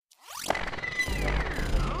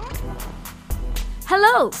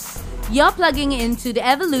Hello! You're plugging into the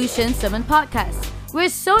Evolution Sermon Podcast. We're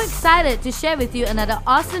so excited to share with you another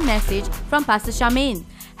awesome message from Pastor Charmaine.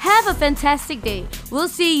 Have a fantastic day. We'll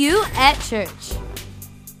see you at church.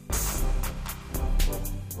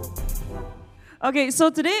 Okay, so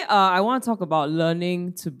today I want to talk about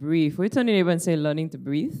learning to breathe. Will you turn to your neighbor and say learning to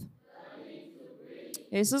breathe?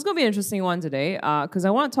 Okay, so it's going to be an interesting one today because I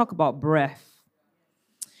want to talk about breath.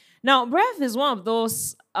 Now, breath is one of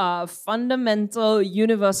those fundamental,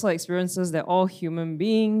 universal experiences that all human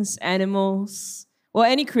beings, animals, well,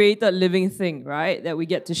 any created living thing, right, that we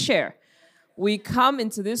get to share. We come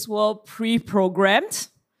into this world pre-programmed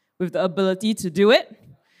with the ability to do it.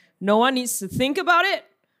 No one needs to think about it.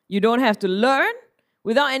 You don't have to learn.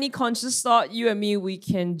 Without any conscious thought, you and me, we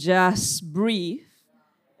can just breathe.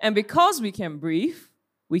 And because we can breathe,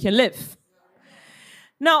 we can live.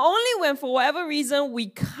 Now, only when for whatever reason we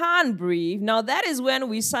can't breathe, now that is when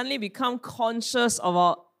we suddenly become conscious of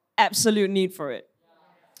our absolute need for it.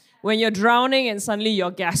 When you're drowning and suddenly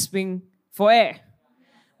you're gasping for air.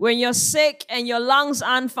 When you're sick and your lungs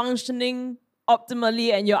aren't functioning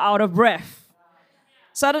optimally and you're out of breath.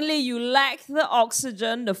 Suddenly you lack the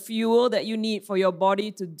oxygen, the fuel that you need for your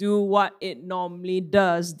body to do what it normally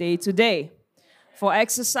does day to day. For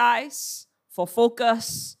exercise, for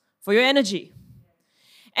focus, for your energy.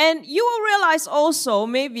 And you will realize also,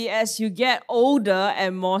 maybe as you get older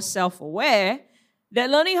and more self-aware, that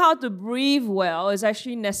learning how to breathe well is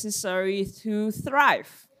actually necessary to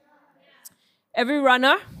thrive. Every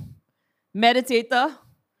runner, meditator,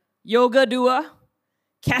 yoga doer,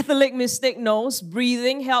 Catholic mystic knows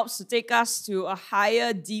breathing helps to take us to a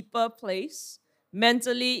higher, deeper place,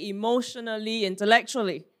 mentally, emotionally,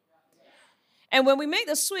 intellectually. And when we make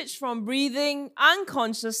the switch from breathing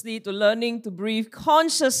unconsciously to learning to breathe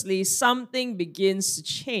consciously, something begins to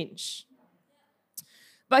change.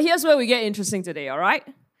 But here's where we get interesting today, all right?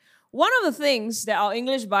 One of the things that our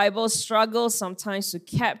English Bible struggles sometimes to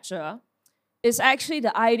capture is actually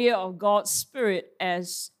the idea of God's Spirit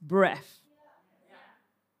as breath.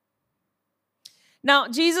 Now,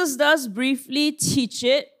 Jesus does briefly teach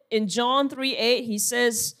it. In John 3:8, he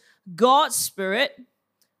says, God's Spirit,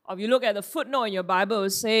 or if you look at the footnote in your Bible, it will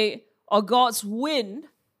say, or God's wind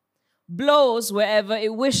blows wherever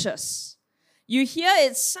it wishes. You hear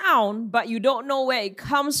its sound, but you don't know where it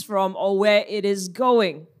comes from or where it is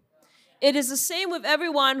going. It is the same with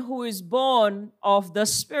everyone who is born of the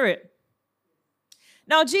Spirit.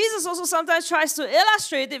 Now, Jesus also sometimes tries to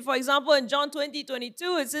illustrate it. For example, in John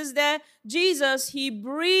 20:22, it says that Jesus, he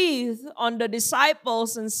breathed on the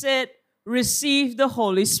disciples and said, receive the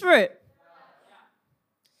Holy Spirit.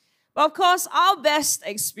 But of course, our best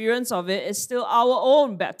experience of it is still our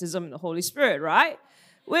own baptism in the Holy Spirit, right?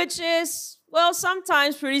 Which is, well,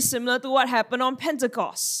 sometimes pretty similar to what happened on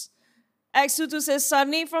Pentecost. Acts 2:2 says,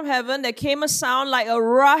 suddenly from heaven there came a sound like a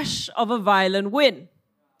rush of a violent wind.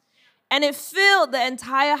 And it filled the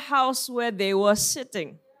entire house where they were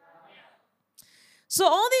sitting. So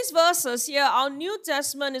all these verses here, our New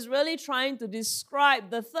Testament is really trying to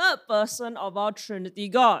describe the third person of our Trinity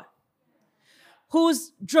God,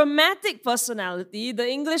 whose dramatic personality, the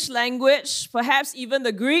English language, perhaps even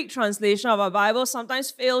the Greek translation of our Bible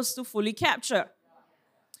sometimes fails to fully capture.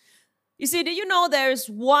 You see, did you know there is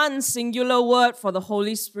one singular word for the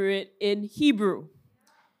Holy Spirit in Hebrew?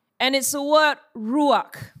 And it's the word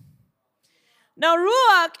ruach. Now,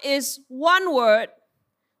 ruach is one word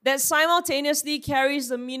that simultaneously carries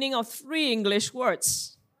the meaning of three English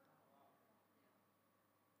words.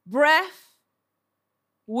 Breath,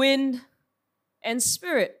 wind, and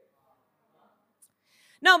spirit.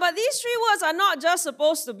 Now, but these three words are not just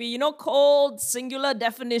supposed to be, cold, singular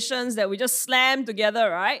definitions that we just slam together,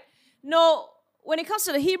 right? No, when it comes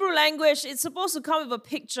to the Hebrew language, it's supposed to come with a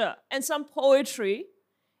picture and some poetry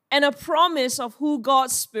and a promise of who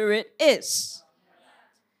God's Spirit is.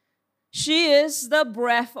 She is the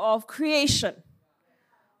breath of creation,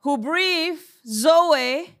 who breathed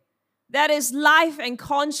Zoe, that is life and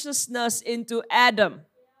consciousness, into Adam.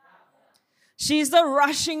 She's the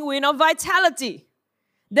rushing wind of vitality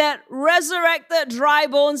that resurrected dry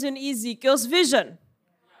bones in Ezekiel's vision,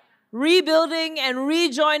 rebuilding and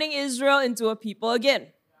rejoining Israel into a people again.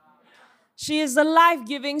 She is the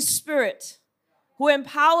life-giving Spirit who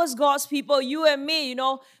empowers God's people, you and me.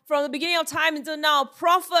 From the beginning of time until now,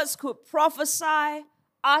 prophets could prophesy,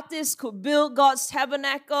 artists could build God's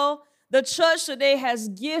tabernacle. The church today has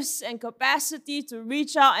gifts and capacity to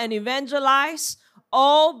reach out and evangelize,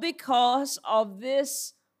 all because of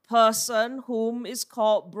this person whom is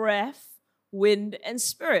called breath, wind, and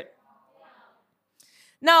spirit.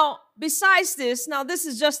 Now, besides this, this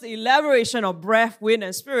is just the elaboration of breath, wind,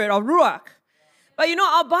 and spirit, of ruach. But you know,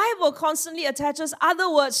 our Bible constantly attaches other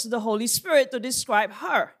words to the Holy Spirit to describe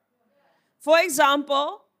her. For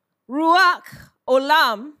example, Ruach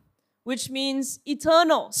Olam, which means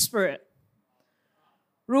eternal spirit.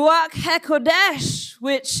 Ruach HaKodesh,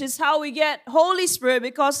 which is how we get Holy Spirit,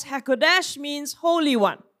 because HaKodesh means Holy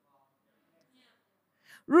One.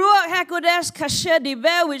 Ruach HaKodesh Kasher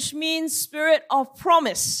Diber, which means Spirit of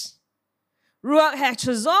Promise. Ruach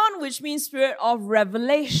HaChazon, which means Spirit of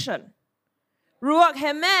Revelation. Ruach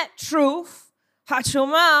Hemet, Truth.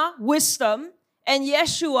 Hachomah, Wisdom. And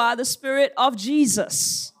Yeshua, the Spirit of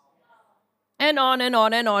Jesus. And on and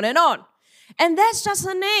on and on and on. And that's just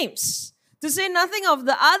her names. To say nothing of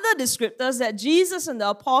the other descriptors that Jesus and the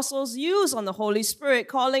apostles use on the Holy Spirit,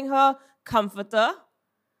 calling her Comforter,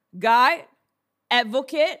 Guide,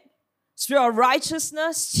 Advocate, Spirit of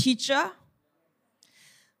Righteousness, Teacher.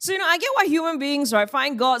 So, I get why human beings, right,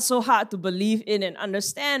 find God so hard to believe in and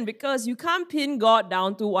understand, because you can't pin God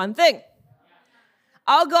down to one thing.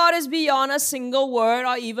 Our God is beyond a single word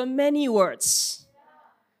or even many words.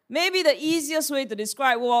 Maybe the easiest way to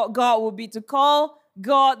describe God would be to call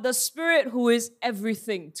God the Spirit who is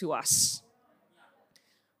everything to us.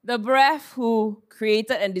 The breath who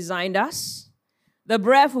created and designed us. The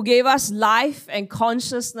breath who gave us life and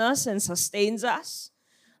consciousness and sustains us.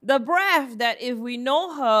 The breath that if we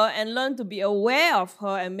know her and learn to be aware of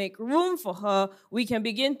her and make room for her, we can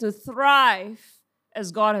begin to thrive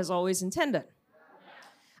as God has always intended.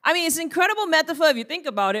 I mean, it's an incredible metaphor if you think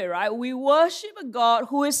about it, right? We worship a God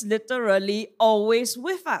who is literally always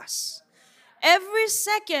with us. Every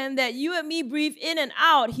second that you and me breathe in and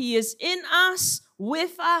out, He is in us,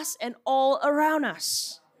 with us, and all around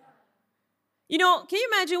us. Can you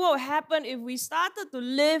imagine what would happen if we started to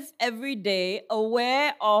live every day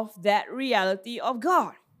aware of that reality of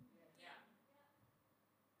God?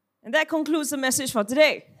 And that concludes the message for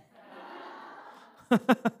today.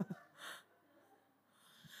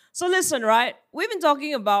 So listen, right? We've been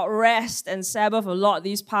talking about rest and Sabbath a lot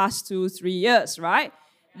these past 2-3 years, right?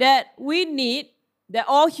 That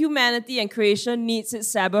all humanity and creation needs its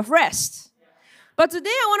Sabbath rest. But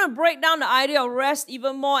today I want to break down the idea of rest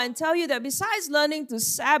even more and tell you that besides learning to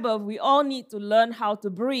Sabbath, we all need to learn how to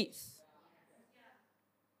breathe.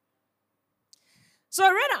 So I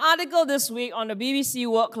read an article this week on the BBC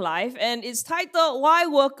Work Life, and it's titled, "Why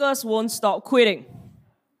Workers Won't Stop Quitting."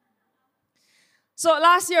 So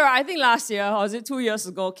last year, or was it 2 years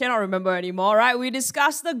ago, cannot remember anymore, right? We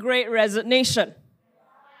discussed the Great Resignation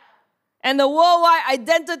and the worldwide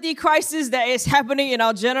identity crisis that is happening in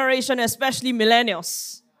our generation, especially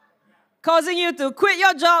millennials, causing you to quit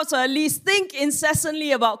your jobs or at least think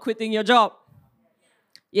incessantly about quitting your job.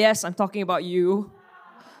 Yes, I'm talking about you.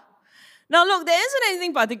 Now look, there isn't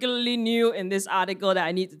anything particularly new in this article that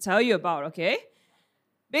I need to tell you about, okay?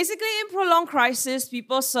 Basically, in prolonged crisis,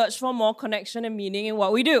 people search for more connection and meaning in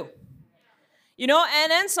what we do. And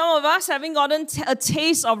then some of us, having gotten a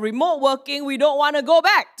taste of remote working, we don't want to go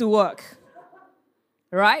back to work,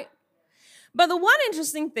 right? But the one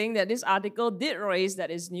interesting thing that this article did raise that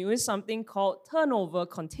is new is something called turnover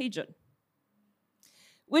contagion,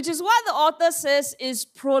 which is what the author says is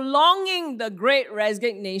prolonging the Great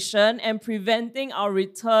Resignation and preventing our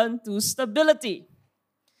return to stability.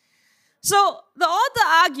 So the author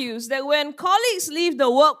argues that when colleagues leave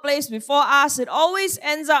the workplace before us, it always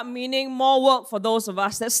ends up meaning more work for those of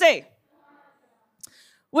us that stay,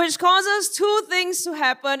 which causes two things to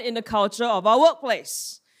happen in the culture of our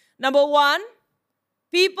workplace. Number one,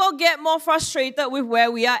 people get more frustrated with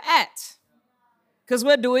where we are at because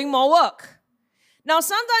we're doing more work. Now,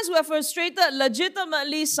 sometimes we're frustrated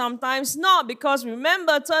legitimately, sometimes not, because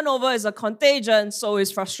remember, turnover is a contagion, so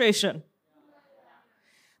is frustration.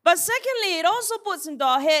 But secondly, it also puts into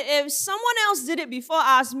our head, if someone else did it before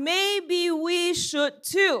us, maybe we should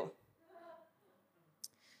too.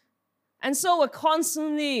 And so we're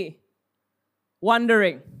constantly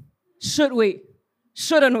wondering, should we?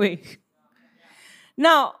 Shouldn't we?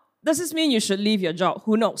 Now, does this mean you should leave your job?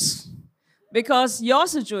 Who knows? Because your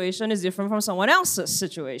situation is different from someone else's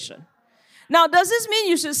situation. Now, does this mean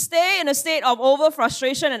you should stay in a state of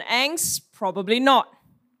over-frustration and angst? Probably not.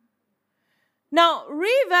 Now,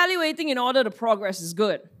 reevaluating in order to progress is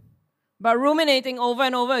good, but ruminating over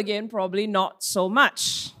and over again, probably not so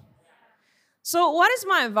much. So what is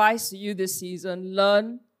my advice to you this season?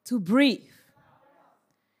 Learn to breathe.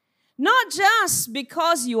 Not just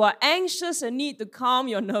because you are anxious and need to calm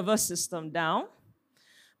your nervous system down,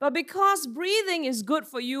 but because breathing is good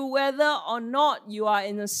for you whether or not you are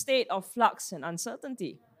in a state of flux and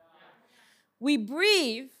uncertainty. We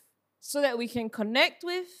breathe so that we can connect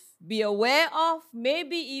with, be aware of,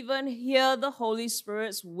 maybe even hear the Holy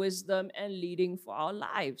Spirit's wisdom and leading for our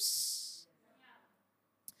lives.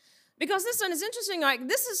 Because listen, it's interesting, right?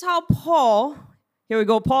 This is how Paul, here we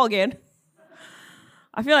go, Paul again.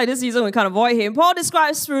 I feel like this season we can't avoid him. Paul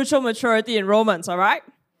describes spiritual maturity in Romans, all right?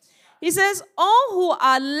 He says, all who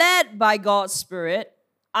are led by God's Spirit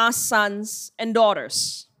are sons and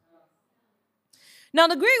daughters. Now,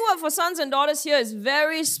 the Greek word for sons and daughters here is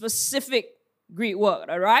very specific Greek word,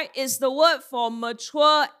 all right? It's the word for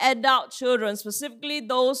mature adult children, specifically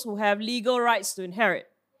those who have legal rights to inherit.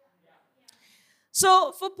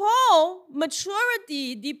 So, for Paul,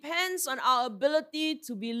 maturity depends on our ability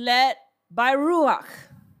to be led by Ruach.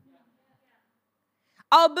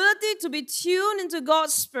 Our ability to be tuned into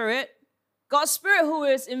God's Spirit who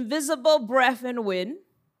is invisible breath and wind,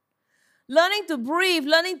 learning to breathe,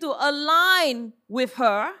 learning to align with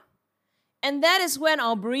her, and that is when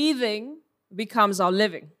our breathing becomes our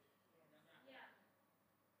living.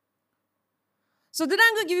 So today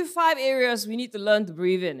I'm going to give you 5 areas we need to learn to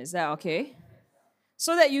breathe in. Is that okay?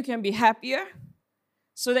 So that you can be happier,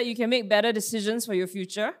 so that you can make better decisions for your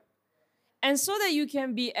future, and so that you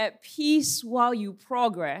can be at peace while you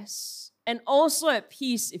progress, and also at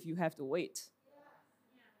peace if you have to wait.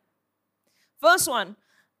 First one,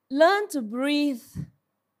 learn to breathe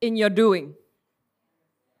in your doing.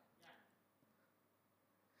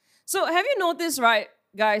 So have you noticed, right,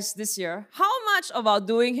 guys, this year, how much of our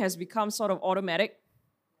doing has become sort of automatic?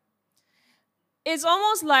 It's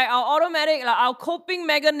almost like our coping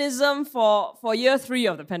mechanism for year 3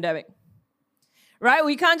 of the pandemic. Right?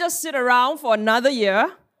 We can't just sit around for another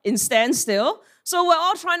year in standstill. So we're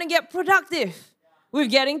all trying to get productive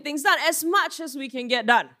with getting things done as much as we can get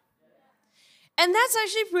done. And that's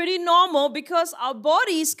actually pretty normal because our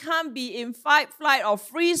bodies can't be in fight, flight, or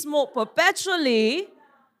freeze mode perpetually.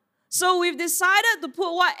 So we've decided to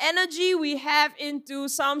put what energy we have into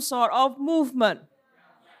some sort of movement.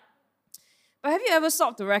 But have you ever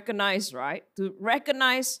stopped to recognize, right? To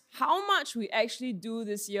recognize how much we actually do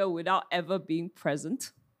this year without ever being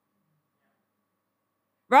present?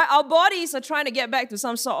 Right? Our bodies are trying to get back to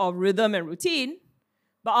some sort of rhythm and routine,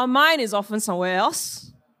 but our mind is often somewhere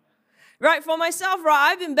else. Right? For myself,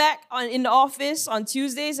 right, I've been back in the office on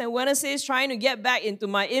Tuesdays and Wednesdays trying to get back into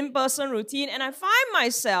my in-person routine, and I find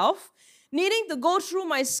myself needing to go through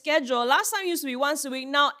my schedule. Last time it used to be once a week,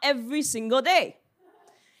 now every single day,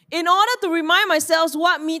 in order to remind myself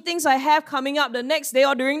what meetings I have coming up the next day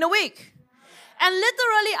or during the week. And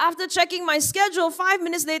literally after checking my schedule, 5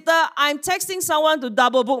 minutes later, I'm texting someone to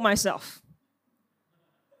double book myself.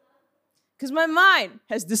 Because my mind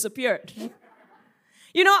has disappeared.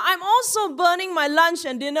 You know, I'm also burning my lunch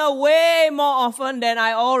and dinner way more often than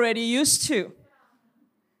I already used to.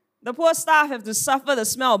 The poor staff have to suffer the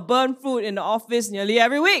smell of burnt food in the office nearly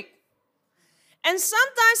every week. And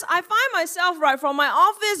sometimes I find myself, right, from my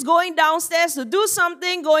office going downstairs to do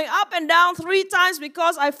something, going up and down 3 times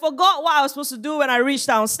because I forgot what I was supposed to do when I reached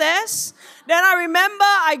downstairs. Then I remember,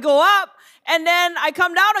 I go up, and then I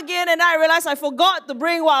come down again, and I realize I forgot to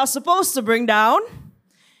bring what I was supposed to bring down.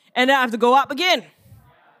 And then I have to go up again.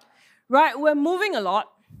 Right, we're moving a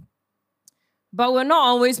lot, but we're not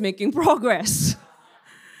always making progress.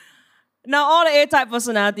 Now, all the A-type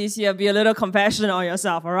personalities here, be a little compassionate on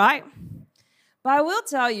yourself, all right? But I will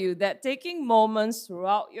tell you that taking moments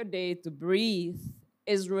throughout your day to breathe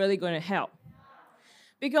is really going to help.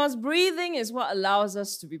 Because breathing is what allows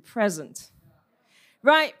us to be present.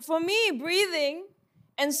 Right? For me, breathing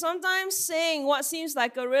and sometimes saying what seems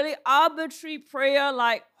like a really arbitrary prayer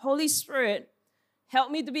like, Holy Spirit, help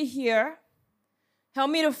me to be here. Help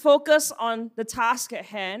me to focus on the task at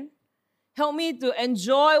hand. Help me to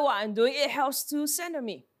enjoy what I'm doing. It helps to center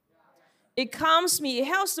me. It calms me. It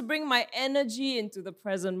helps to bring my energy into the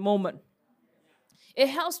present moment. It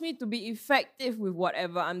helps me to be effective with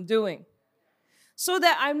whatever I'm doing so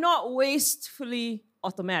that I'm not wastefully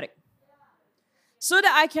automatic. So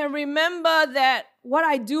that I can remember that what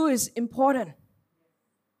I do is important.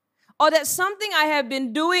 Or that something I have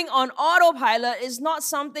been doing on autopilot is not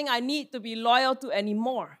something I need to be loyal to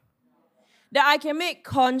anymore. That I can make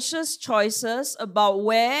conscious choices about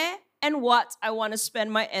where and what I want to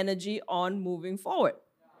spend my energy on moving forward.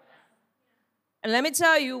 And let me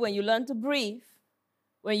tell you, when you learn to breathe,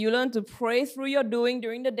 when you learn to pray through your doing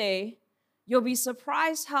during the day, you'll be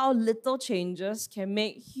surprised how little changes can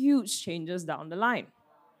make huge changes down the line.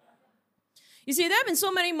 You see, there have been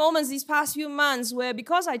so many moments these past few months where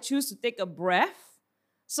because I choose to take a breath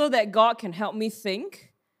so that God can help me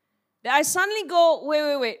think, that I suddenly go,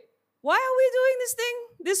 wait, why are we doing this thing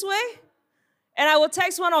this way? And I will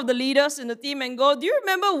text one of the leaders in the team and go, do you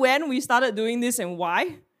remember when we started doing this and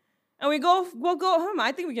why? And we go,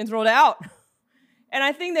 I think we can throw that out. And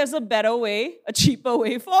I think there's a better way, a cheaper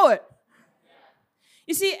way forward.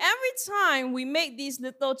 You see, every time we make these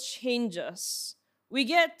little changes, we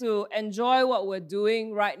get to enjoy what we're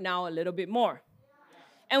doing right now a little bit more.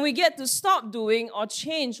 And we get to stop doing or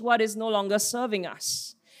change what is no longer serving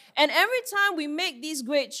us. And every time we make these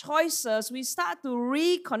great choices, we start to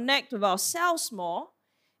reconnect with ourselves more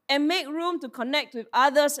and make room to connect with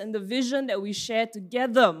others and the vision that we share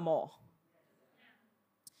together more.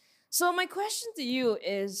 So my question to you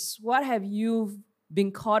is, what have you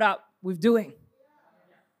been caught up with doing?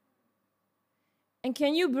 And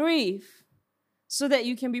can you breathe so that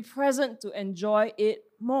you can be present to enjoy it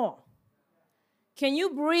more? Can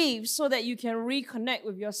you breathe so that you can reconnect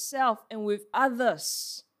with yourself and with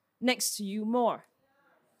others next to you more?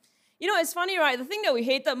 You know, it's funny, right? The thing that we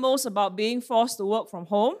hated most about being forced to work from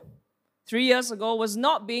home 3 years ago was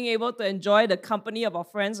not being able to enjoy the company of our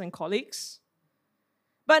friends and colleagues.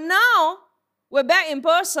 But now, we're back in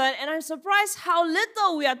person, and I'm surprised how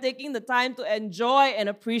little we are taking the time to enjoy and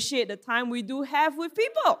appreciate the time we do have with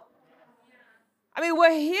people. I mean,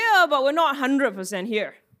 we're here, but we're not 100%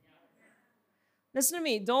 here. Listen to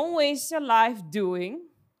me, don't waste your life doing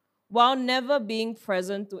while never being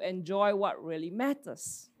present to enjoy what really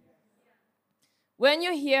matters. When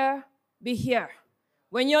you're here, be here.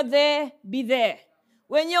 When you're there, be there.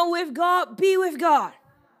 When you're with God, be with God.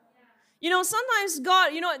 You know, sometimes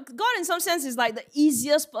God in some sense is like the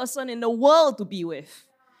easiest person in the world to be with.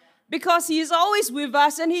 Because He is always with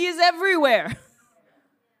us and He is everywhere.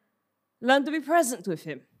 Learn to be present with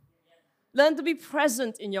Him. Learn to be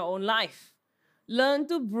present in your own life. Learn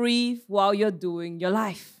to breathe while you're doing your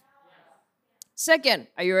life. Second,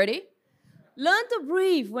 are you ready? Learn to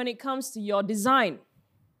breathe when it comes to your design.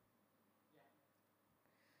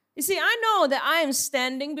 You see, I know that I am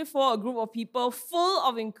standing before a group of people full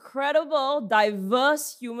of incredible,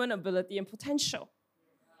 diverse human ability and potential.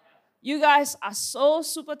 You guys are so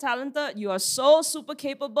super talented. You are so super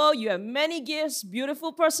capable. You have many gifts,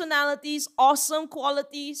 beautiful personalities, awesome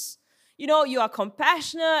qualities. You know, you are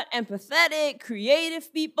compassionate, empathetic,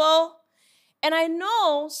 creative people. And I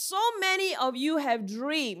know so many of you have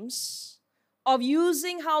dreams of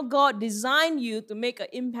using how God designed you to make an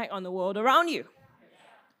impact on the world around you.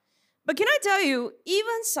 But can I tell you,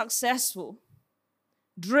 even successful,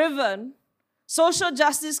 driven, social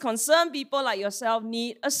justice concerned people like yourself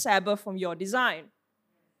need a Sabbath from your design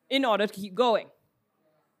in order to keep going.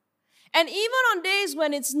 And even on days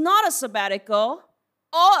when it's not a sabbatical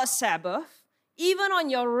or a Sabbath, even on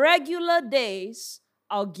your regular days,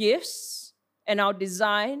 our gifts and our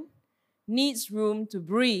design needs room to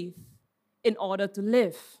breathe in order to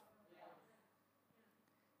live.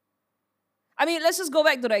 I mean, let's just go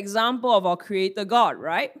back to the example of our Creator God,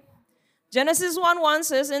 right? Genesis 1:1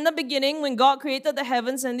 says, "In the beginning, when God created the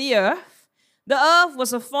heavens and the earth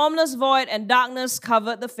was a formless void and darkness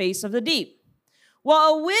covered the face of the deep.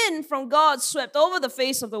 While a wind from God swept over the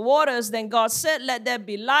face of the waters, then God said, 'Let there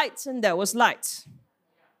be light,' and there was light."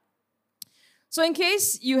 So in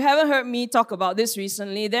case you haven't heard me talk about this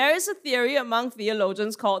recently, there is a theory among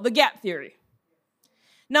theologians called the gap theory.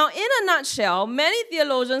 Now, in a nutshell, many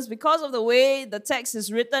theologians, because of the way the text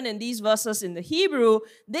is written in these verses in the Hebrew,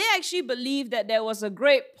 they actually believe that there was a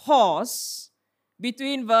great pause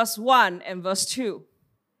between verse 1 and verse 2.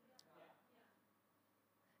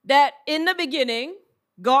 That in the beginning,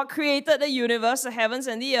 God created the universe, the heavens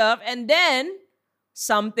and the earth, and then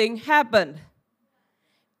something happened.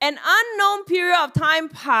 An unknown period of time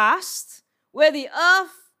passed where the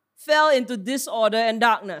earth fell into disorder and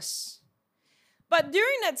darkness. But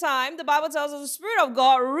during that time, the Bible tells us the Spirit of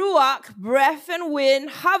God, Ruach, breath and wind,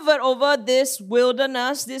 hovered over this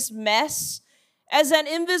wilderness, this mess, as an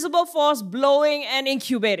invisible force blowing and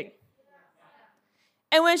incubating.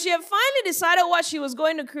 And when she had finally decided what she was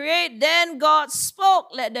going to create, then God spoke,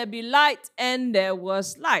 "Let there be light," and there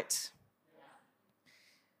was light.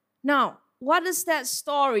 Now, what does that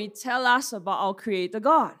story tell us about our Creator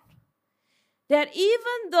God? That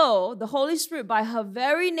even though the Holy Spirit, by her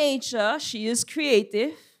very nature, she is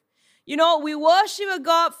creative, you know, we worship a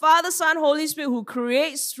God, Father, Son, Holy Spirit, who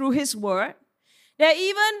creates through His Word, that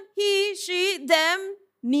even He, she, them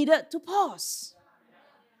needed to pause,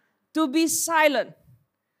 to be silent,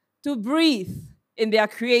 to breathe in their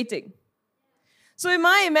creating. So in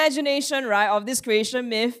my imagination, right, of this creation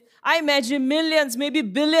myth, I imagine millions, maybe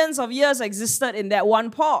billions of years existed in that one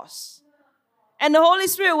pause. And the Holy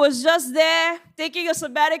Spirit was just there, taking a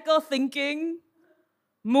sabbatical, thinking,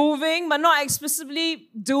 moving, but not explicitly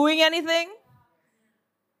doing anything.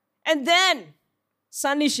 And then,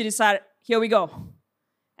 suddenly she decided, here we go.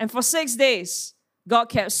 And for 6 days, God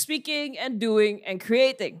kept speaking and doing and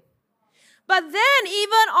creating. But then,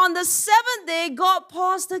 even on the seventh day, God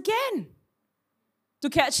paused again to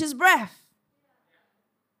catch his breath.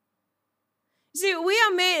 You see, we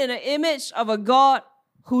are made in the image of a God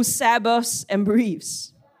who Sabbaths and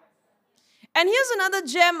breathes. And here's another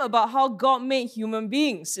gem about how God made human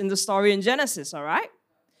beings in the story in Genesis, all right?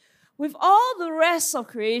 With all the rest of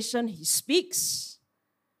creation, he speaks,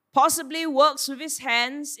 possibly works with his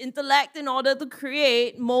hands, intellect in order to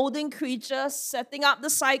create, molding creatures, setting up the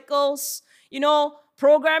cycles,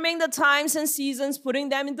 programming the times and seasons, putting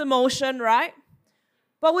them into motion, right?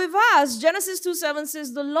 But with us, Genesis 2:7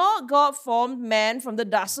 says, the Lord God formed man from the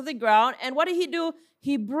dust of the ground, and what did he do?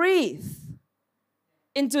 He breathed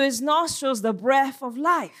into his nostrils the breath of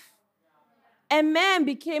life, and man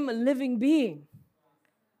became a living being.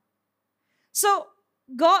 So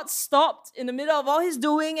God stopped in the middle of all his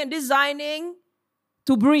doing and designing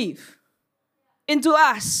to breathe into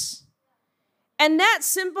us. And that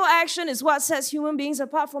simple action is what sets human beings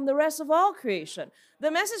apart from the rest of all creation. The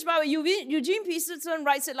Message Bible, Eugene Peterson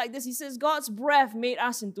writes it like this. He says, God's breath made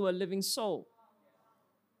us into a living soul.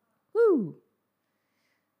 Woo!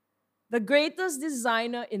 The greatest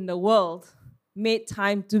designer in the world made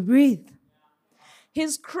time to breathe.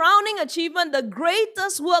 His crowning achievement, the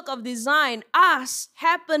greatest work of design, us,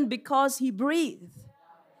 happened because he breathed.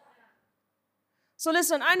 So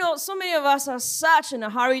listen, I know so many of us are such in a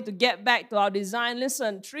hurry to get back to our design.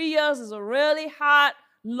 Listen, 3 years is a really hard,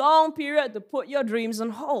 long period to put your dreams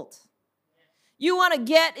on hold. You want to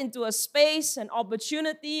get into a space, an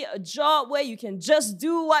opportunity, a job where you can just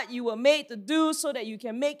do what you were made to do so that you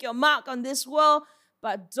can make your mark on this world.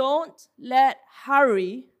 But don't let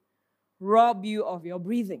hurry rob you of your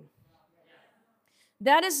breathing.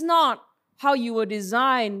 That is not how you were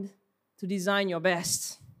designed to design your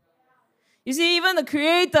best. You see, even the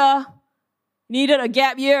Creator needed a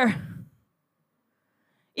gap year.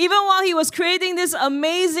 Even while he was creating this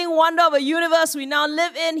amazing wonder of a universe we now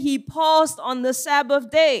live in, he paused on the Sabbath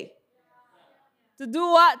day. To do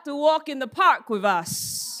what? To walk in the park with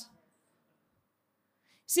us.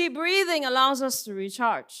 See, breathing allows us to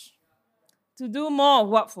recharge, to do more of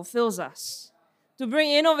what fulfills us, to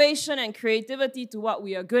bring innovation and creativity to what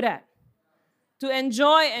we are good at, to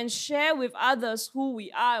enjoy and share with others who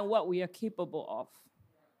we are and what we are capable of.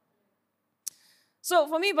 So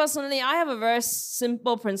for me personally, I have a very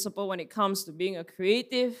simple principle when it comes to being a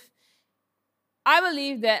creative. I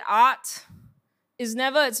believe that art is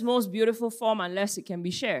never its most beautiful form unless it can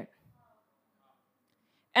be shared.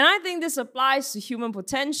 And I think this applies to human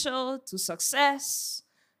potential, to success,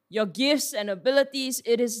 your gifts and abilities.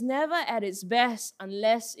 It is never at its best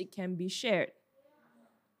unless it can be shared.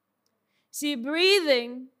 See,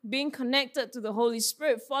 breathing, being connected to the Holy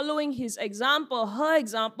Spirit, following his example, her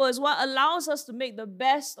example, is what allows us to make the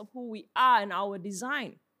best of who we are in our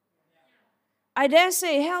design. I dare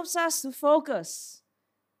say it helps us to focus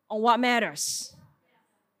on what matters.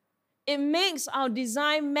 It makes our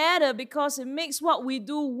design matter because it makes what we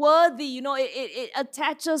do worthy. It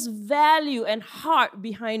attaches value and heart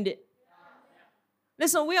behind it.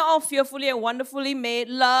 Listen, we are all fearfully and wonderfully made,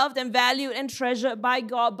 loved and valued and treasured by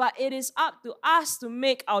God, but it is up to us to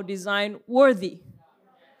make our design worthy.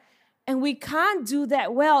 And we can't do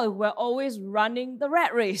that well if we're always running the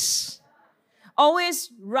rat race. Always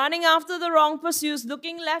running after the wrong pursuits,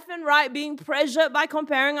 looking left and right, being pressured by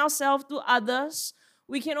comparing ourselves to others.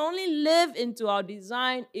 We can only live into our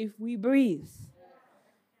design if we breathe.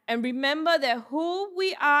 And remember that who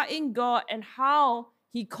we are in God and how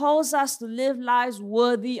he calls us to live lives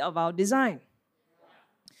worthy of our design.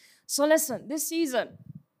 So listen, this season,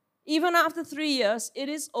 even after 3 years, it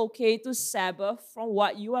is okay to Sabbath from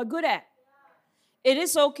what you are good at. It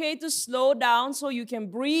is okay to slow down so you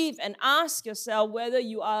can breathe and ask yourself whether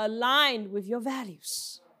you are aligned with your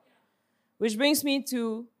values. Which brings me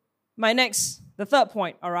to the third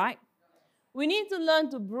point, all right? We need to learn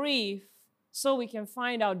to breathe so we can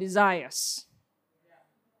find our desires.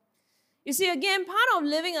 You see, again, part of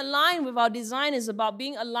living aligned with our design is about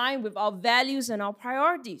being aligned with our values and our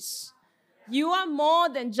priorities. You are more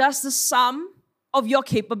than just the sum of your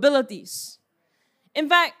capabilities. In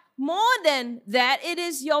fact, more than that, it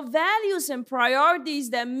is your values and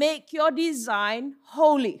priorities that make your design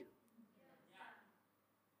holy.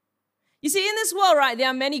 You see, in this world, right, there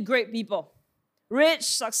are many great people. Rich,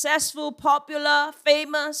 successful, popular,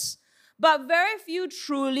 famous, but very few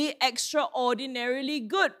truly extraordinarily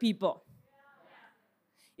good people.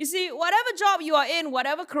 You see, whatever job you are in,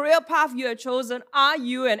 whatever career path you have chosen, are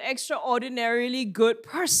you an extraordinarily good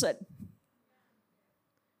person?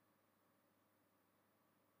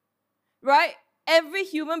 Right? Every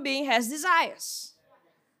human being has desires.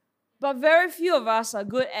 But very few of us are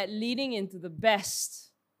good at leaning into the best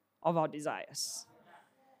of our desires.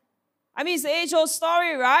 I mean, it's the age-old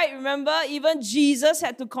story, right? Remember, even Jesus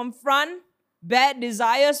had to confront bad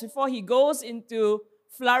desires before he goes into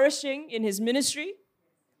flourishing in his ministry,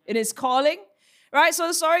 in his calling, right? So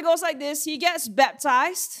the story goes like this. He gets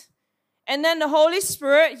baptized, and then the Holy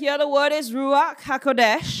Spirit, here the word is Ruach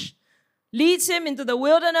HaKodesh, leads him into the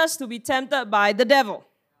wilderness to be tempted by the devil.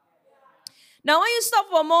 Now, when you stop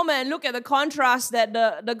for a moment and look at the contrast that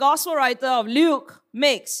the gospel writer of Luke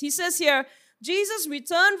makes, he says here, Jesus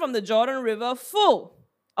returned from the Jordan River full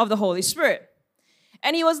of the Holy Spirit.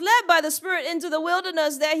 And he was led by the Spirit into the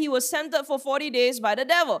wilderness. There he was tempted for 40 days by the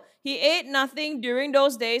devil. He ate nothing during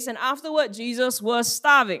those days, and afterward Jesus was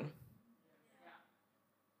starving.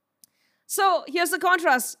 So here's the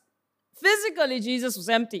contrast. Physically, Jesus was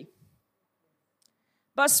empty.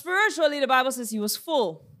 But spiritually, the Bible says he was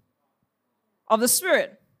full of the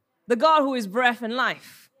Spirit, the God who is breath and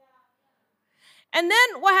life. And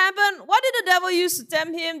then what happened? What did the devil use to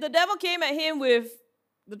tempt him? The devil came at him with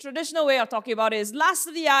the traditional way of talking about it is lust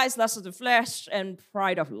of the eyes, lust of the flesh, and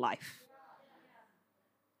pride of life.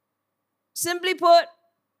 Simply put,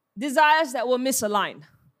 desires that were misaligned.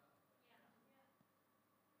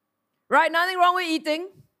 Right? Nothing wrong with eating.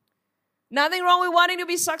 Nothing wrong with wanting to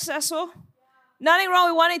be successful. Nothing wrong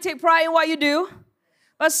with wanting to take pride in what you do.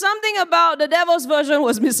 But something about the devil's version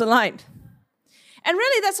was misaligned. And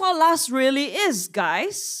really, that's all lust really is,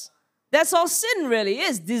 guys. That's all sin really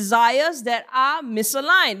is. Desires that are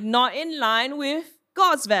misaligned, not in line with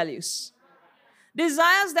God's values.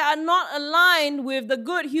 Desires that are not aligned with the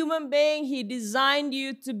good human being He designed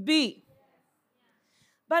you to be.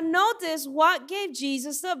 But notice what gave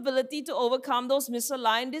Jesus the ability to overcome those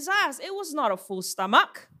misaligned desires. It was not a full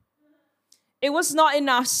stomach. It was not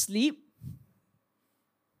enough sleep.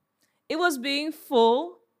 It was being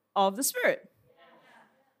full of the Spirit.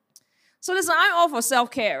 So listen, I'm all for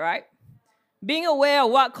self-care, right? Being aware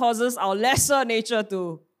of what causes our lesser nature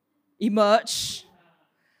to emerge.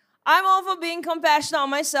 I'm all for being compassionate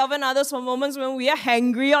on myself and others for moments when we are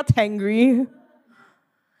hangry or tangry.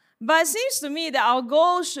 But it seems to me that our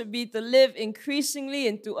goal should be to live increasingly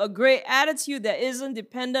into a great attitude that isn't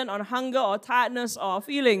dependent on hunger or tiredness or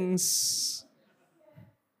feelings.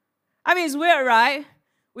 I mean, it's weird, right?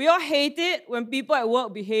 We all hate it when people at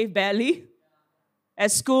work behave badly.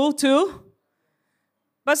 At school too.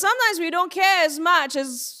 But sometimes we don't care as much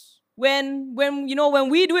as when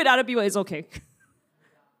we do it, other people, it's okay.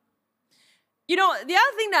 The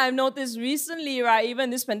other thing that I've noticed recently, right, even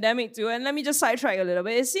this pandemic too, and let me just sidetrack a little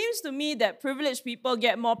bit, it seems to me that privileged people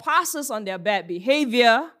get more passes on their bad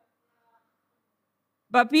behavior,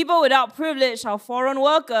 but people without privilege, our foreign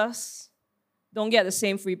workers, don't get the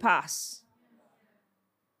same free pass.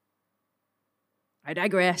 I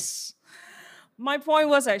digress. My point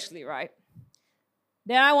was actually, right,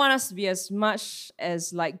 that I want us to be as much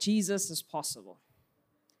as like Jesus as possible.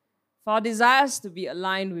 For our desires to be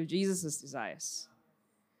aligned with Jesus' desires.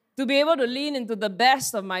 To be able to lean into the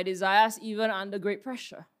best of my desires even under great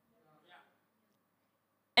pressure.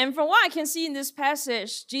 And from what I can see in this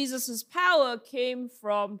passage, Jesus' power came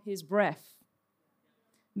from His breath.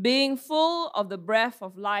 Being full of the breath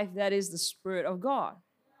of life, that is the Spirit of God.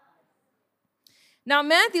 Now,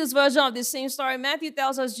 Matthew's version of this same story, Matthew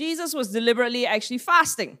tells us Jesus was deliberately actually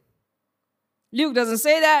fasting. Luke doesn't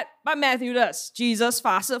say that, but Matthew does. Jesus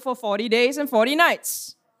fasted for 40 days and 40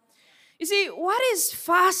 nights. You see, what is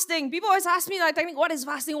fasting? People always ask me, what is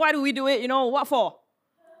fasting? Why do we do it? What for?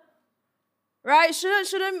 Right?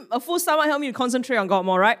 Shouldn't a full stomach help me to concentrate on God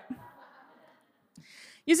more, right?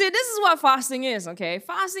 You see, this is what fasting is, okay?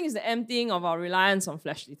 Fasting is the emptying of our reliance on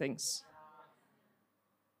fleshly things.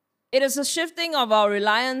 It is a shifting of our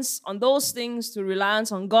reliance on those things to reliance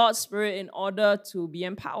on God's Spirit in order to be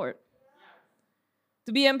empowered.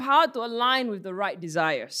 To be empowered to align with the right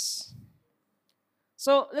desires.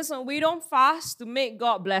 So listen, we don't fast to make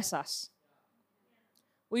God bless us.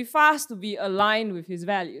 We fast to be aligned with His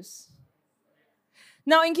values.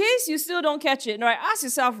 Now, in case you still don't catch it, right, ask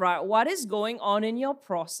yourself, right, what is going on in your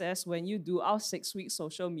process when you do our 6-week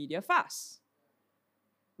social media fast?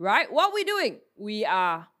 Right? What are we doing? We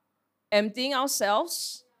are emptying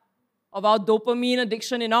ourselves of our dopamine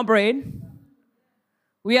addiction in our brain.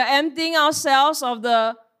 We are emptying ourselves of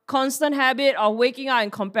the constant habit of waking up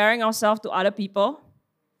and comparing ourselves to other people.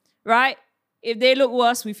 Right? If they look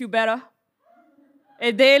worse, we feel better.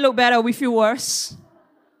 If they look better, we feel worse.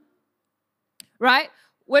 Right?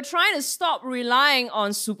 We're trying to stop relying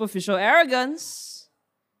on superficial arrogance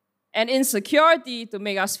and insecurity to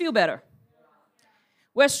make us feel better.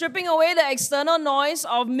 We're stripping away the external noise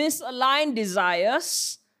of misaligned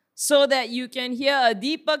desires so that you can hear a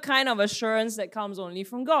deeper kind of assurance that comes only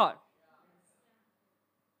from God.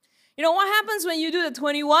 You know, what happens when you do the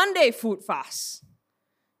 21-day food fast?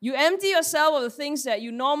 You empty yourself of the things that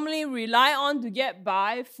you normally rely on to get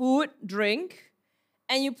by, food, drink,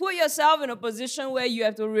 and you put yourself in a position where you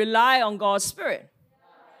have to rely on God's Spirit.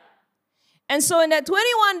 And so in that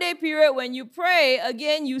 21-day period, when you pray,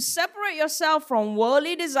 again, you separate yourself from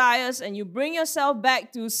worldly desires and you bring yourself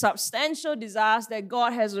back to substantial desires that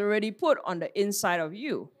God has already put on the inside of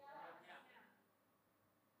you.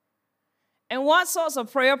 And what sorts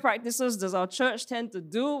of prayer practices does our church tend to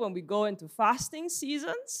do when we go into fasting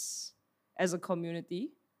seasons as a community?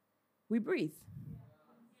 We breathe.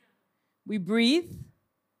 We breathe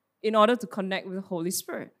in order to connect with the Holy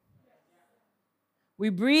Spirit. We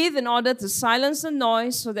breathe in order to silence the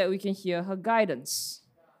noise so that we can hear her guidance.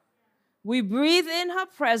 We breathe in her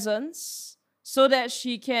presence so that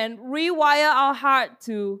she can rewire our heart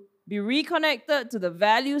to be reconnected to the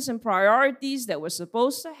values and priorities that we're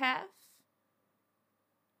supposed to have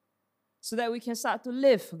so that we can start to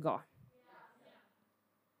live for God.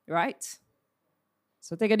 Right?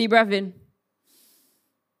 So take a deep breath in.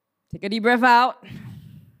 Take a deep breath out.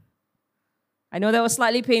 I know that was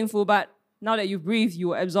slightly painful, but now that you've breathed, you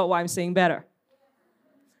will absorb what I'm saying better.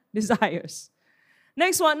 Desires.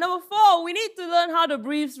 Next one, number 4, we need to learn how to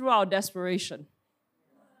breathe through our desperation.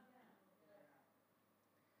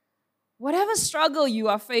 Whatever struggle you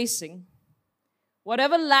are facing,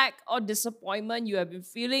 whatever lack or disappointment you have been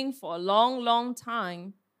feeling for a long, long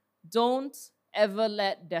time, don't ever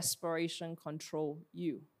let desperation control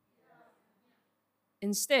you.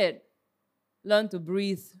 Instead, learn to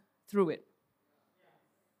breathe through it.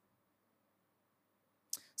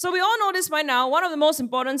 So we all know this by now. One of the most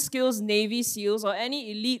important skills Navy SEALs or any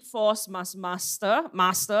elite force must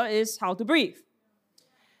master is how to breathe.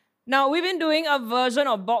 Now, we've been doing a version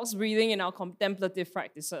of box breathing in our contemplative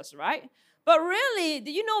practices, right? But really, do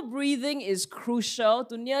you know breathing is crucial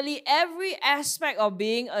to nearly every aspect of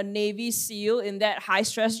being a Navy SEAL in that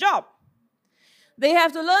high-stress job? They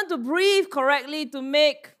have to learn to breathe correctly to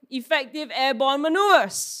make effective airborne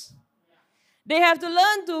maneuvers. They have to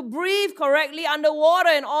learn to breathe correctly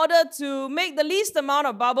underwater in order to make the least amount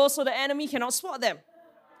of bubbles so the enemy cannot spot them.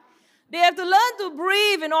 They have to learn to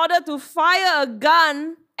breathe in order to fire a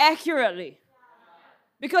gun accurately.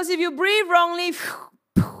 Because if you breathe wrongly,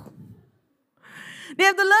 they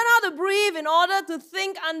have to learn how to breathe in order to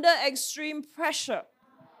think under extreme pressure.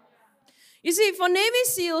 You see, for Navy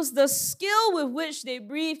SEALs, the skill with which they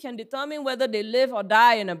breathe can determine whether they live or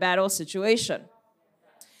die in a battle situation.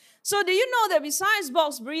 So do you know that besides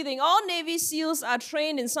box breathing, all Navy SEALs are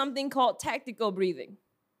trained in something called tactical breathing,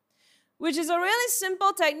 which is a really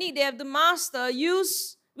simple technique they have to master,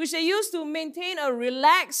 which they use to maintain a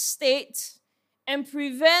relaxed state and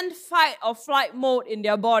prevent fight or flight mode in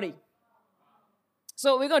their body.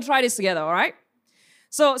 So we're going to try this together, all right?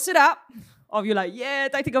 So sit up. All of you like, yeah,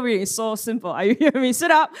 tactical breathing is so simple. Are you hearing me?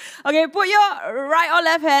 Sit up. Okay, put your right or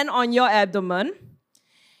left hand on your abdomen.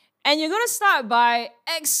 And you're going to start by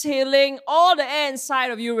exhaling all the air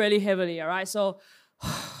inside of you really heavily, all right? So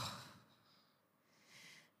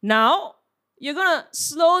now you're going to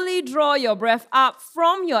slowly draw your breath up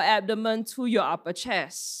from your abdomen to your upper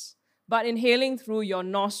chest, but inhaling through your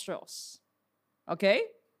nostrils, okay?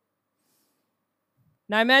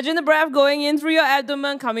 Now imagine the breath going in through your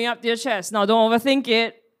abdomen, coming up to your chest. Now don't overthink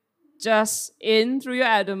it. Just in through your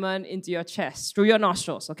abdomen, into your chest, through your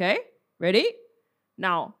nostrils, okay? Ready?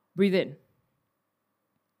 Now, breathe in.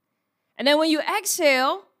 And then when you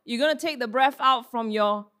exhale, you're going to take the breath out from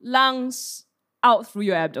your lungs, out through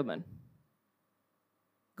your abdomen.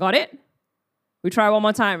 Got it? We try one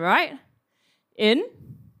more time, right? In.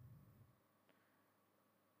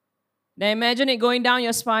 Then imagine it going down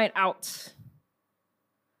your spine, out.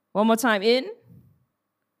 One more time, in.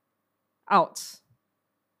 Out.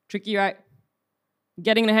 Tricky, right?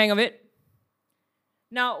 Getting the hang of it.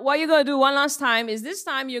 Now, what you're going to do one last time is this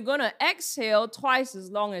time you're going to exhale twice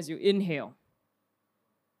as long as you inhale.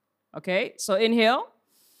 Okay, so inhale.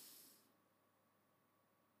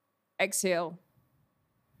 Exhale.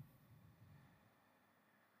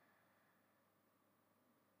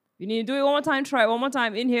 You need to do it one more time. Try it one more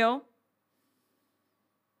time. Inhale.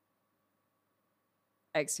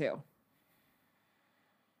 Exhale.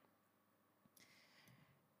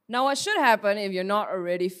 Now, what should happen if you're not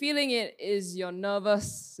already feeling it is your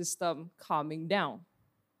nervous system calming down.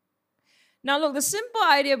 Now, look, the simple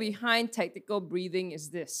idea behind tactical breathing is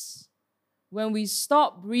this. When we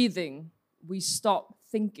stop breathing, we stop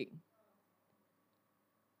thinking.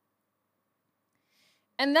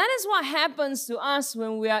 And that is what happens to us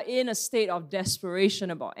when we are in a state of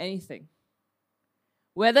desperation about anything.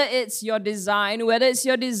 Whether it's your design, whether it's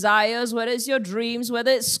your desires, whether it's your dreams,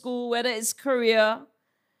 whether it's school, whether it's career.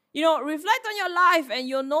 Reflect on your life and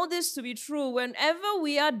you'll know this to be true. Whenever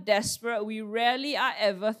we are desperate, we rarely are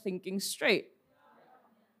ever thinking straight.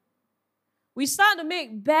 We start to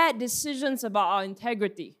make bad decisions about our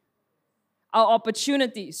integrity, our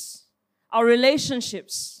opportunities, our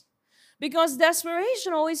relationships. Because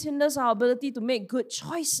desperation always hinders our ability to make good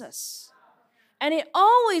choices. And it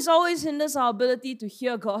always hinders our ability to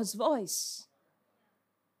hear God's voice.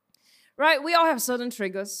 Right? We all have certain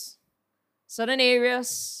triggers, certain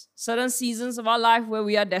areas, certain seasons of our life where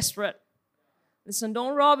we are desperate. Listen,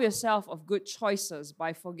 don't rob yourself of good choices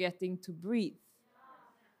by forgetting to breathe.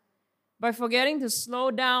 By forgetting to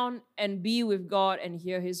slow down and be with God and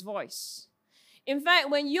hear His voice. In fact,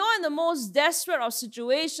 when you're in the most desperate of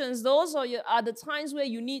situations, those are the times where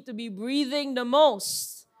you need to be breathing the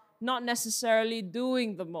most, not necessarily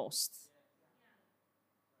doing the most.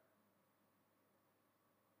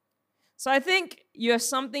 So I think you have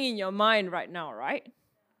something in your mind right now, right?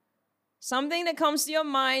 Something that comes to your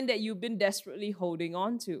mind that you've been desperately holding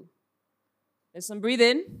on to. Listen, breathe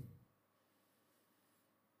in.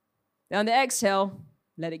 Then on the exhale,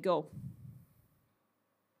 let it go.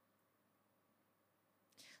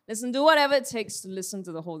 Listen, do whatever it takes to listen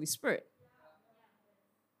to the Holy Spirit.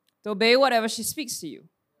 To obey whatever she speaks to you.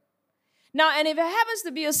 Now, and if it happens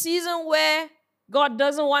to be a season where God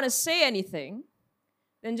doesn't want to say anything,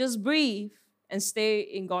 then just breathe and stay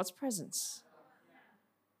in God's presence.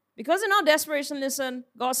 Because in our desperation, listen,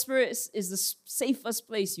 God's Spirit is the safest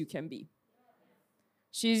place you can be.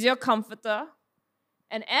 She's your comforter.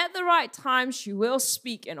 And at the right time, she will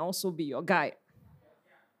speak and also be your guide.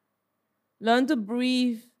 Learn to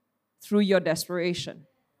breathe through your desperation.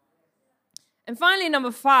 And finally, number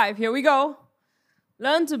 5, here we go.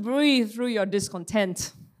 Learn to breathe through your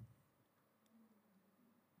discontent.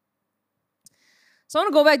 So I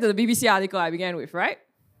want to go back to the BBC article I began with, right?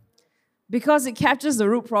 Because it captures the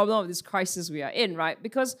root problem of this crisis we are in, right?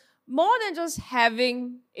 Because more than just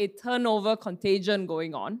having a turnover contagion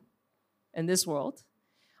going on in this world,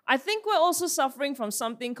 I think we're also suffering from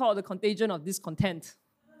something called the contagion of discontent.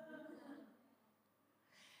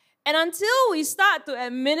 And until we start to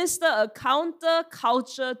administer a counter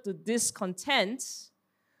culture to discontent,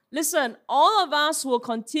 listen, all of us will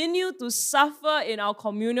continue to suffer in our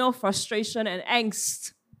communal frustration and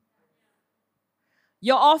angst.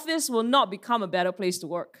 Your office will not become a better place to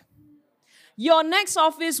work. Your next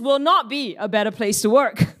office will not be a better place to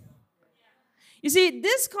work. You see,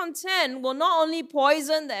 discontent will not only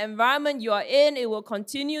poison the environment you are in, it will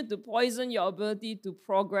continue to poison your ability to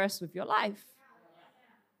progress with your life.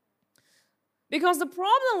 Because the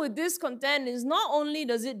problem with discontent is not only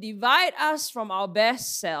does it divide us from our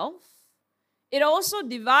best self, it also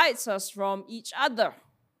divides us from each other.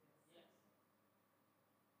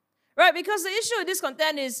 Right? Because the issue with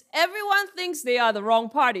discontent is everyone thinks they are the wrong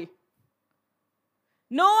party.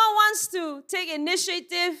 No one wants to take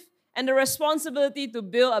initiative and the responsibility to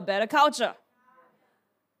build a better culture.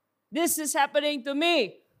 This is happening to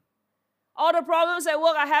me. All the problems at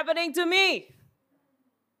work are happening to me.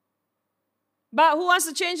 But who wants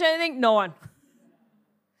to change anything? No one.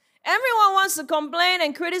 Everyone wants to complain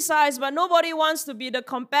and criticize, but nobody wants to be the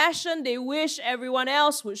compassion they wish everyone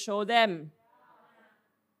else would show them.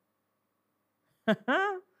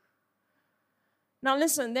 Now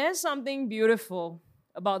listen, there's something beautiful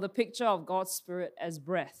about the picture of God's Spirit as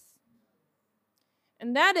breath.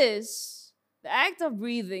 And that is, the act of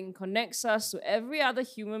breathing connects us to every other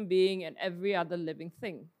human being and every other living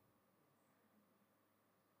thing.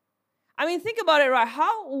 I mean, think about it, right?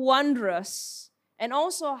 How wondrous and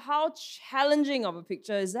also how challenging of a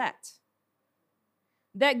picture is that?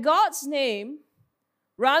 That God's name,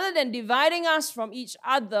 rather than dividing us from each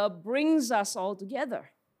other, brings us all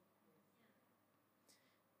together.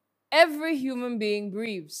 Every human being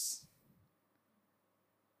breathes.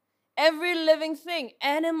 Every living thing,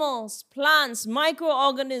 animals, plants,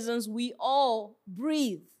 microorganisms, we all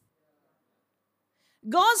breathe.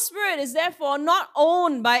 God's Spirit is therefore not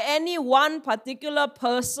owned by any one particular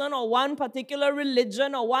person or one particular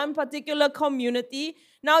religion or one particular community.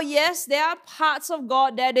 Now, yes, there are parts of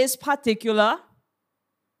God that is particular.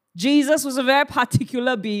 Jesus was a very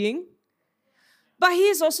particular being. But He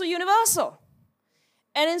is also universal.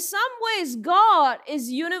 And in some ways, God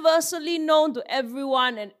is universally known to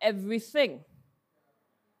everyone and everything.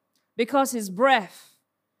 Because His breath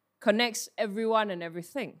connects everyone and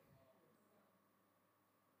everything.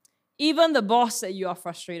 Even the boss that you are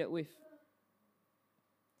frustrated with.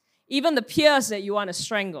 even the peers that you want to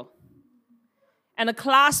strangle, and the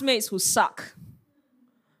classmates who suck.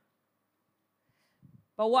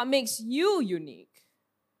 But what makes you unique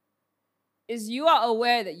is you are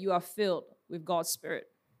aware that you are filled with God's Spirit.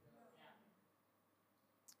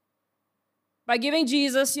 By giving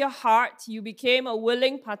Jesus your heart, you became a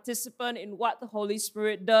willing participant in what the Holy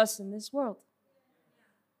Spirit does in this world.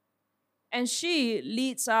 And she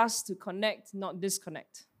leads us to connect, not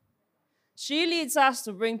disconnect. She leads us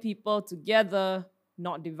to bring people together,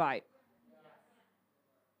 not divide.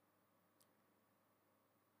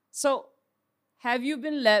 So, have you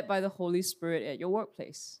been led by the Holy Spirit at your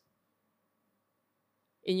workplace?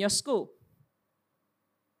 In your school?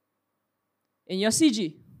 In your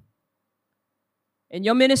CG? In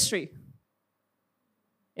your ministry?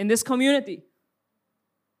 In this community?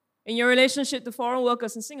 In your relationship to foreign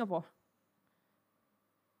workers in Singapore?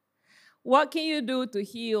 What can you do to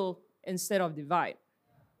heal instead of divide?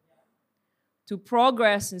 To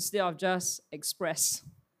progress instead of just express?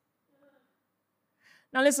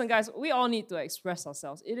 Now listen, guys, we all need to express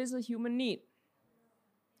ourselves. It is a human need.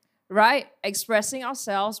 Right? Expressing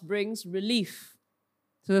ourselves brings relief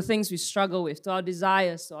to the things we struggle with, to our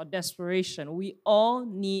desires, to our desperation. We all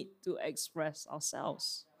need to express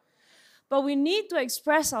ourselves. But we need to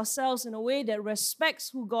express ourselves in a way that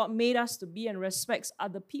respects who God made us to be and respects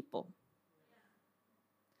other people.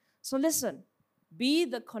 So listen, be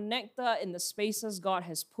the connector in the spaces God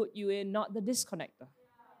has put you in, not the disconnector.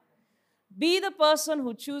 Be the person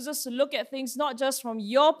who chooses to look at things not just from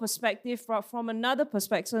your perspective, but from another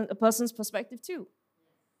perspective, a person's perspective too.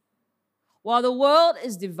 While the world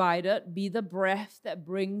is divided, be the breath that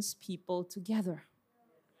brings people together.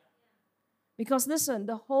 Because listen,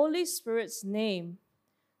 the Holy Spirit's name,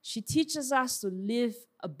 she teaches us to live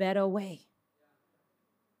a better way.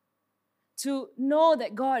 To know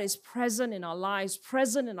that God is present in our lives,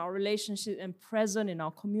 present in our relationships, and present in our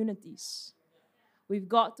communities. We've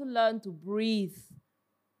got to learn to breathe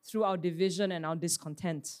through our division and our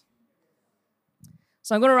discontent.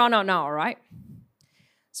 So I'm going to round out now, all right?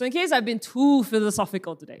 So in case I've been too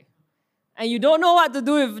philosophical today, and you don't know what to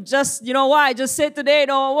do with just, what I just said today,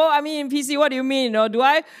 PC, what do you mean? What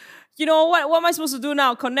am I supposed to do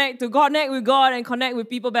now? Connect with God and connect with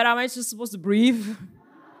people better? Am I just supposed to breathe?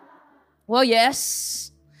 Well,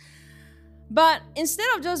 yes. But instead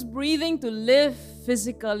of just breathing to live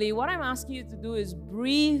physically, what I'm asking you to do is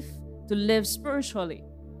breathe to live spiritually.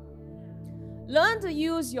 Learn to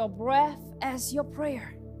use your breath as your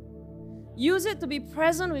prayer. Use it to be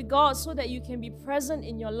present with God so that you can be present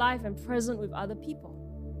in your life and present with other people.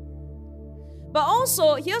 But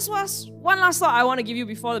also, here's one last thought I want to give you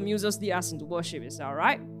before the muses lead us into worship. Is that all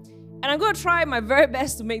right? And I'm going to try my very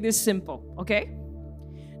best to make this simple, okay?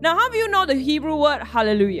 Now, how do you know the Hebrew word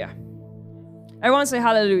hallelujah? Everyone say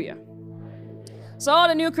hallelujah. So all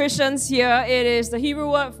the new Christians here, it is the Hebrew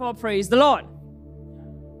word for praise the Lord.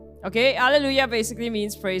 Okay, hallelujah basically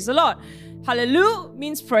means praise the Lord. Hallelujah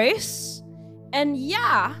means praise. And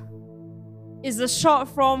Yah is the short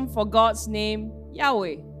form for God's name,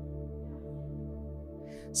 Yahweh.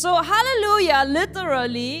 So hallelujah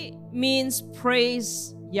literally means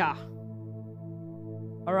praise Yah.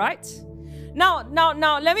 All right? Now,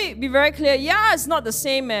 let me be very clear. Yah is not the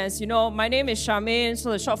same as, my name is Charmaine,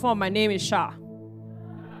 so the short form of my name is Shah.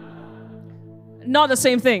 Not the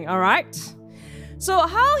same thing, all right? So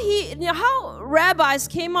how rabbis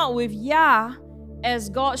came up with Yah as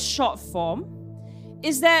God's short form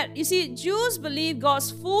is that, you see, Jews believe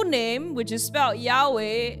God's full name, which is spelled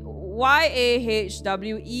Yahweh,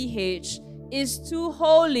 Y-A-H-W-E-H, is too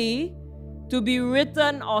holy to be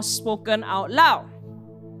written or spoken out loud.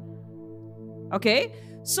 Okay?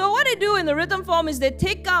 So what they do in the written form is they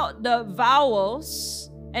take out the vowels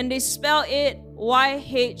and they spell it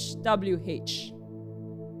Y-H-W-H.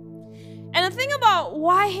 And the thing about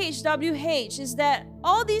Y-H-W-H is that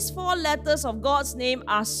all these four letters of God's name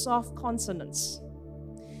are soft consonants.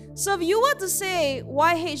 So if you were to say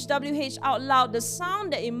Y-H-W-H out loud, the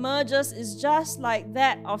sound that emerges is just like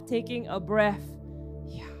that of taking a breath.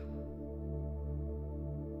 Yeah.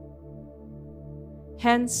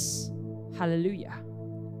 Hence, hallelujah.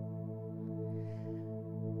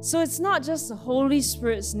 So it's not just the Holy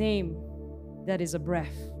Spirit's name that is a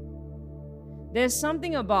breath. There's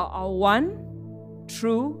something about our one,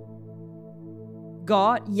 true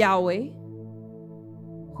God, Yahweh,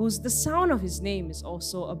 whose the sound of his name is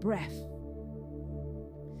also a breath.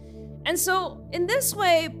 And so, in this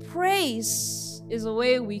way, praise is a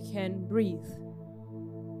way we can breathe.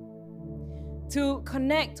 To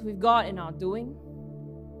connect with God in our doing,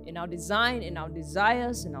 in our design, in our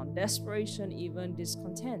desires, in our desperation, even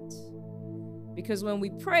discontent. Because when we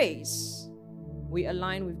praise, we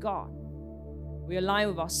align with God. We align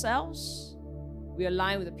with ourselves. We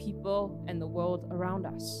align with the people and the world around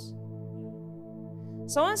us.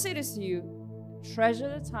 So I want to say this to you.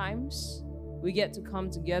 Treasure the times we get to come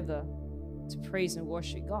together to praise and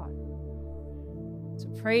worship God. To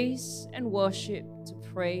praise and worship, to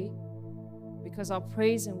pray, because our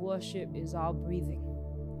praise and worship is our breathing.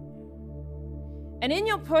 And in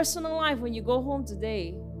your personal life, when you go home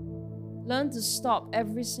today, learn to stop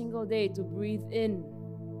every single day to breathe in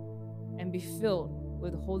and be filled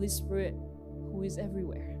with the Holy Spirit who is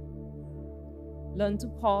everywhere. Learn to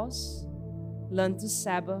pause, learn to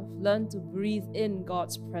Sabbath, learn to breathe in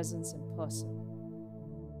God's presence in person.